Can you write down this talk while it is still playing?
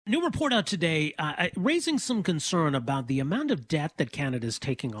New report out today raising some concern about the amount of debt that Canada is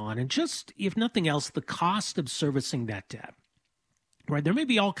taking on and just, if nothing else, the cost of servicing that debt. Right, there may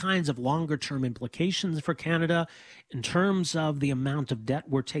be all kinds of longer-term implications for Canada in terms of the amount of debt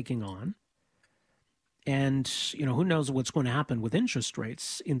we're taking on. And, who knows what's going to happen with interest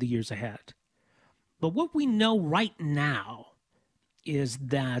rates in the years ahead. But what we know right now is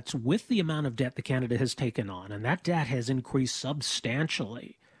that with the amount of debt that Canada has taken on, and that debt has increased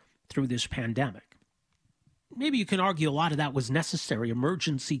substantially through this pandemic, maybe you can argue a lot of that was necessary,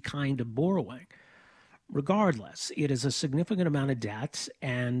 emergency kind of borrowing. Regardless, it is a significant amount of debt,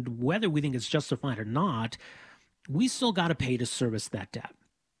 and whether we think it's justified or not, we still got to pay to service that debt.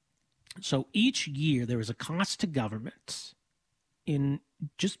 So each year there is a cost to government in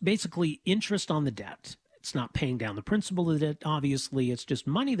just basically interest on the debt. It's not paying down the principal of the debt, obviously. It's just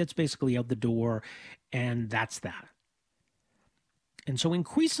money that's basically out the door, and that's that. And so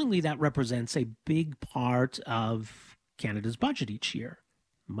increasingly that represents a big part of Canada's budget each year.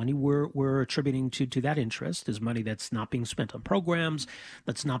 Money we're attributing to that interest is money that's not being spent on programs,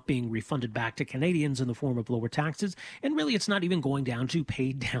 that's not being refunded back to Canadians in the form of lower taxes, and really it's not even going down to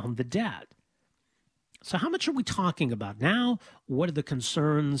pay down the debt. So how much are we talking about now? What are the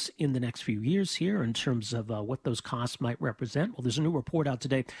concerns in the next few years here in terms of what those costs might represent? Well, there's a new report out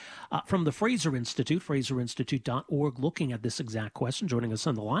today from the Fraser Institute, fraserinstitute.org, looking at this exact question. Joining us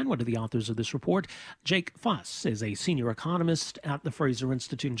on the line, one of the authors of this report, Jake Fuss, is a senior economist at the Fraser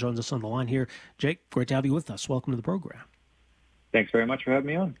Institute and joins us on the line here. Jake, great to have you with us. Welcome to the program. Thanks very much for having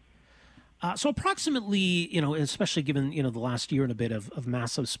me on. So approximately, especially given, the last year and a bit of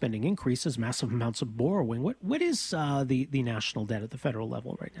massive spending increases, massive amounts of borrowing, what is the national debt at the federal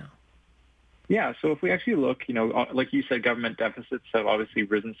level right now? Yeah, so if we actually look, like you said, government deficits have obviously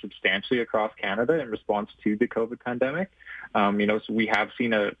risen substantially across Canada in response to the COVID pandemic. So we have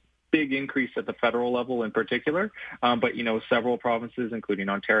seen a big increase at the federal level in particular, but several provinces, including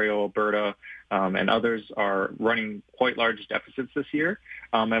Ontario, Alberta, and others, are running quite large deficits this year,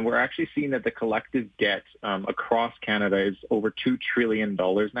 and we're actually seeing that the collective debt across Canada is over $2 trillion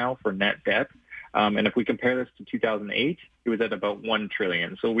now for net debt, and if we compare this to 2008, it was at about $1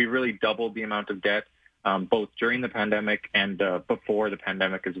 trillion. So we really doubled the amount of debt, both during the pandemic and before the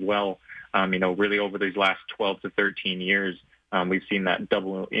pandemic as well. Really over these last 12 to 13 years. We've seen that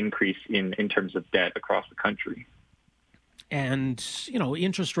double increase in terms of debt across the country. And,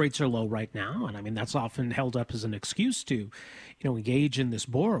 interest rates are low right now. And that's often held up as an excuse to, engage in this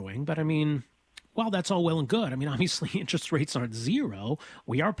borrowing. But while that's all well and good, obviously interest rates aren't zero.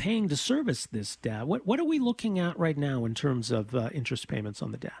 We are paying to service this debt. What are we looking at right now in terms of interest payments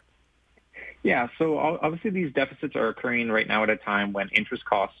on the debt? Yeah, so obviously these deficits are occurring right now at a time when interest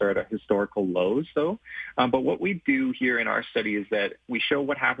costs are at historical lows, though. But what we do here in our study is that we show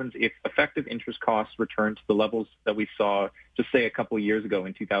what happens if effective interest costs return to the levels that we saw, just say, a couple of years ago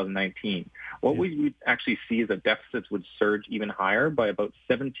in 2019. What we would actually see is that deficits would surge even higher by about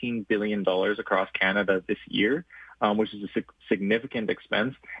 $17 billion across Canada this year, which is a significant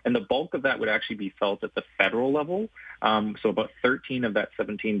expense. And the bulk of that would actually be felt at the federal level. So about 13 of that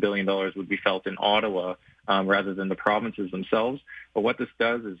 $17 billion would be felt in Ottawa rather than the provinces themselves. But what this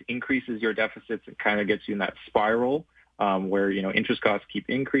does is increases your deficits and kind of gets you in that spiral where, interest costs keep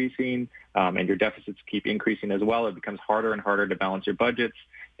increasing and your deficits keep increasing as well. It becomes harder and harder to balance your budgets.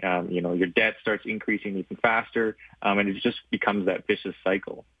 Your debt starts increasing even faster, and it just becomes that vicious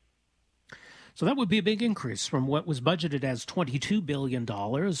cycle. So that would be a big increase from what was budgeted as $22 billion,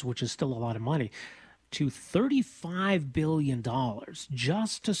 which is still a lot of money, to $35 billion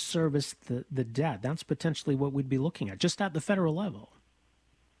just to service the debt. That's potentially what we'd be looking at, just at the federal level.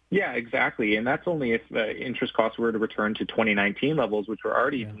 Yeah, exactly. And that's only if interest costs were to return to 2019 levels, which were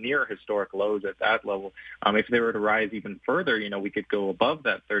already near historic lows at that level. If they were to rise even further, we could go above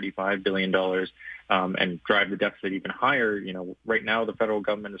that $35 billion and drive the deficit even higher. Right now the federal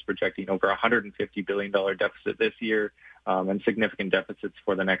government is projecting over $150 billion deficit this year and significant deficits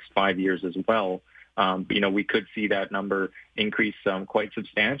for the next 5 years as well. We could see that number increase quite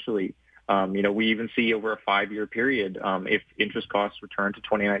substantially. We even see over a 5-year period, if interest costs return to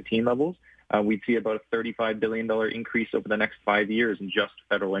 2019 levels, we'd see about a $35 billion increase over the next 5 years in just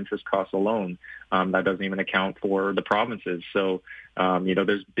federal interest costs alone. That doesn't even account for the provinces. So,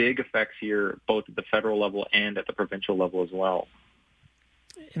 there's big effects here, both at the federal level and at the provincial level as well.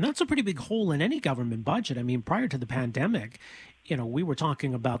 And that's a pretty big hole in any government budget. Prior to the pandemic, we were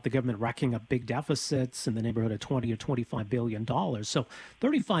talking about the government racking up big deficits in the neighborhood of $20 or $25 billion. So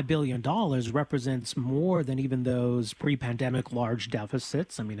 $35 billion represents more than even those pre-pandemic large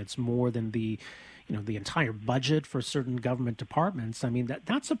deficits. It's more than the, the entire budget for certain government departments. I mean,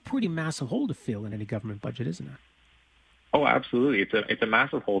 that's a pretty massive hole to fill in any government budget, isn't it? Oh, absolutely. It's a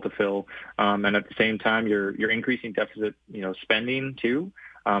massive hole to fill, and at the same time, you're increasing deficit, spending too.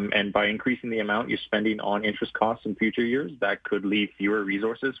 And by increasing the amount you're spending on interest costs in future years, that could leave fewer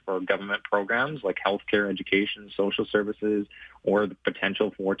resources for government programs like healthcare, education, social services, or the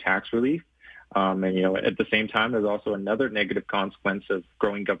potential for tax relief. And, at the same time, there's also another negative consequence of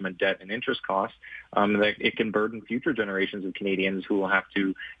growing government debt and interest costs, that it can burden future generations of Canadians who will have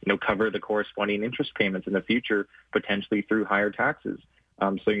to, cover the corresponding interest payments in the future, potentially through higher taxes.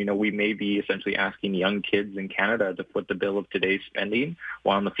 So, we may be essentially asking young kids in Canada to foot the bill of today's spending,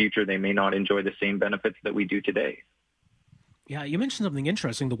 while in the future they may not enjoy the same benefits that we do today. Yeah, you mentioned something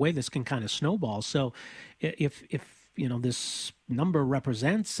interesting, the way this can kind of snowball. So if this number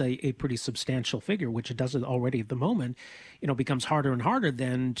represents a pretty substantial figure, which it does already at the moment, becomes harder and harder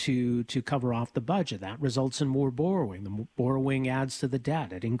then to cover off the budget. That results in more borrowing. The borrowing adds to the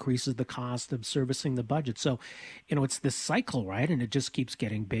debt. It increases the cost of servicing the budget. So, it's this cycle, right? And it just keeps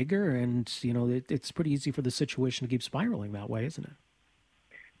getting bigger. And, it's pretty easy for the situation to keep spiraling that way, isn't it?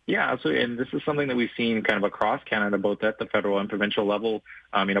 Yeah, absolutely. And this is something that we've seen kind of across Canada, both at the federal and provincial level.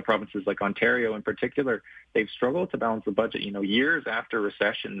 Provinces like Ontario in particular, they've struggled to balance the budget, years after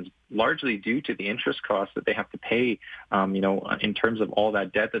recessions, largely due to the interest costs that they have to pay, in terms of all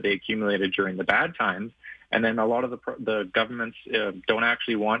that debt that they accumulated during the bad times. And then a lot of the governments don't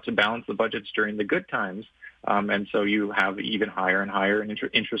actually want to balance the budgets during the good times. And so you have even higher and higher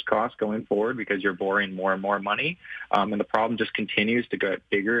interest costs going forward because you're borrowing more and more money. And the problem just continues to get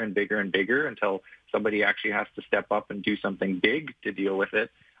bigger and bigger and bigger until somebody actually has to step up and do something big to deal with it,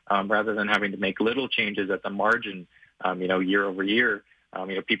 rather than having to make little changes at the margin, year over year.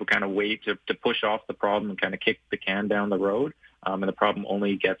 People kind of wait to push off the problem and kind of kick the can down the road. And the problem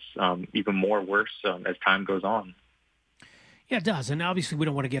only gets even more worse as time goes on. Yeah, it does. And obviously we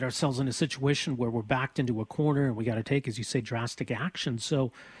don't want to get ourselves in a situation where we're backed into a corner and we got to take, as you say, drastic action.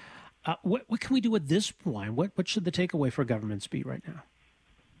 So what can we do at this point? What should the takeaway for governments be right now?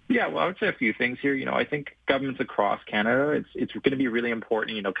 Yeah, well, I would say a few things here. I think governments across Canada, it's going to be really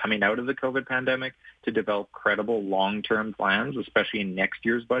important, coming out of the COVID pandemic to develop credible long-term plans, especially in next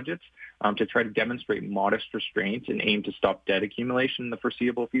year's budgets, to try to demonstrate modest restraint and aim to stop debt accumulation in the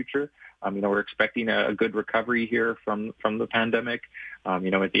foreseeable future. We're expecting a good recovery here from the pandemic, at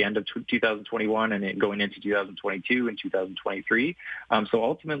the end of 2021 and going into 2022 and 2023. So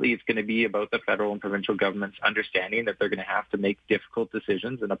ultimately, it's going to be about the federal and provincial governments understanding that they're going to have to make difficult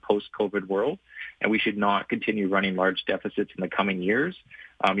decisions in a post-COVID world, and we should not continue running large deficits in the coming years.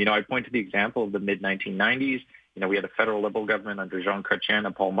 I point to the example of the mid-1990s. We had a federal Liberal government under Jean Chrétien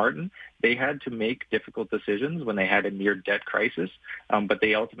and Paul Martin. They had to make difficult decisions when they had a near debt crisis, but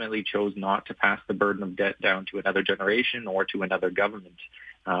they ultimately chose not to pass the burden of debt down to another generation or to another government.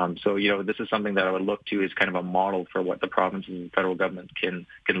 So, this is something that I would look to as kind of a model for what the provinces and federal government can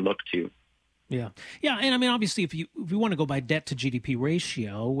look to. Yeah. Yeah. And I mean, obviously, if you want to go by debt to GDP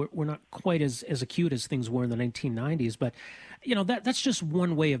ratio, we're not quite as acute as things were in the 1990s. But, that's just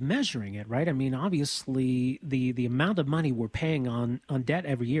one way of measuring it, right? I mean, obviously, the amount of money we're paying on debt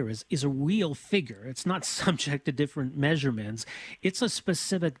every year is a real figure. It's not subject to different measurements. It's a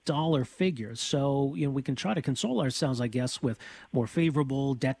specific dollar figure. So, we can try to console ourselves, I guess, with more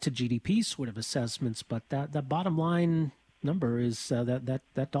favorable debt to GDP sort of assessments. But that bottom line number is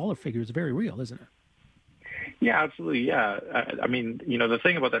that dollar figure is very real, isn't it? Yeah, absolutely. Yeah. I mean, the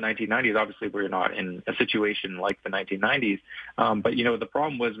thing about the 1990s, obviously we're not in a situation like the 1990s. But, the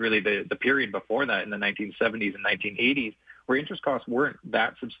problem was really the period before that in the 1970s and 1980s where interest costs weren't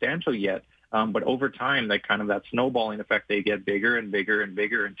that substantial yet. But over time, that snowballing effect, they get bigger and bigger and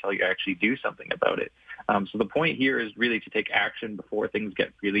bigger until you actually do something about it. So the point here is really to take action before things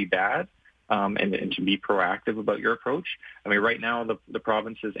get really bad. And to be proactive about your approach. I mean, right now, the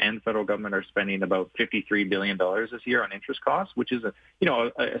provinces and federal government are spending about $53 billion this year on interest costs, which is a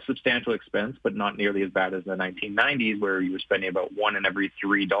substantial expense, but not nearly as bad as the 1990s, where you were spending about $1 in every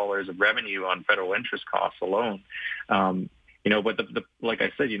 $3 of revenue on federal interest costs alone. But like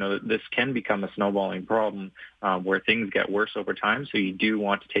I said, this can become a snowballing problem where things get worse over time. So you do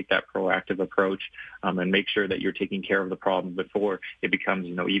want to take that proactive approach and make sure that you're taking care of the problem before it becomes,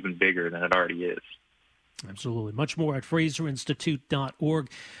 even bigger than it already is. Absolutely. Much more at FraserInstitute.org.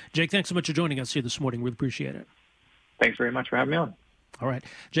 Jake, thanks so much for joining us here this morning. Really appreciate it. Thanks very much for having me on. All right.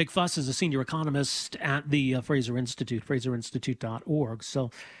 Jake Fuss is a senior economist at the Fraser Institute, FraserInstitute.org. So,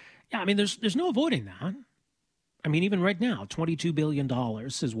 yeah, I mean, there's no avoiding that. I mean, even right now, $22 billion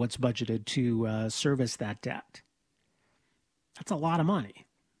is what's budgeted to service that debt. That's a lot of money.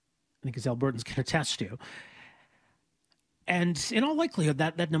 I think as Albertans can attest to. And in all likelihood,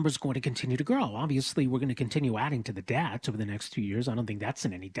 that number is going to continue to grow. Obviously, we're going to continue adding to the debt over the next 2 years. I don't think that's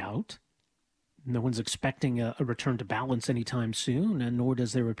in any doubt. No one's expecting a return to balance anytime soon, and nor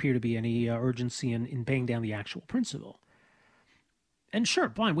does there appear to be any urgency in paying down the actual principal. And sure,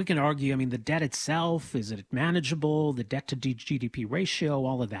 fine, we can argue, the debt itself, is it manageable, the debt to GDP ratio,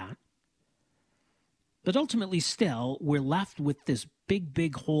 all of that. But ultimately still, we're left with this big,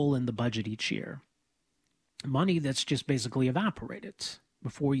 big hole in the budget each year. Money that's just basically evaporated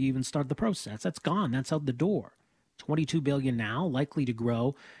before you even start the process. That's gone. That's out the door. $22 billion now, likely to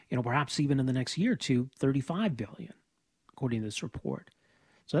grow, perhaps even in the next year or two, $35 billion, according to this report.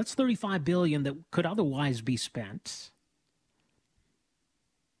 So that's $35 billion that could otherwise be spent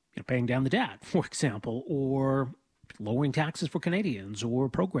paying down the debt, for example, or lowering taxes for Canadians, or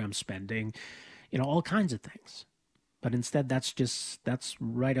program spending, all kinds of things. But instead, that's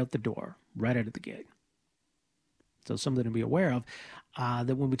right out the door, right out of the gate. So something to be aware of,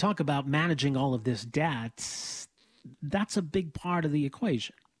 that when we talk about managing all of this debt, that's a big part of the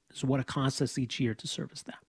equation. Is what it costs us each year to service that.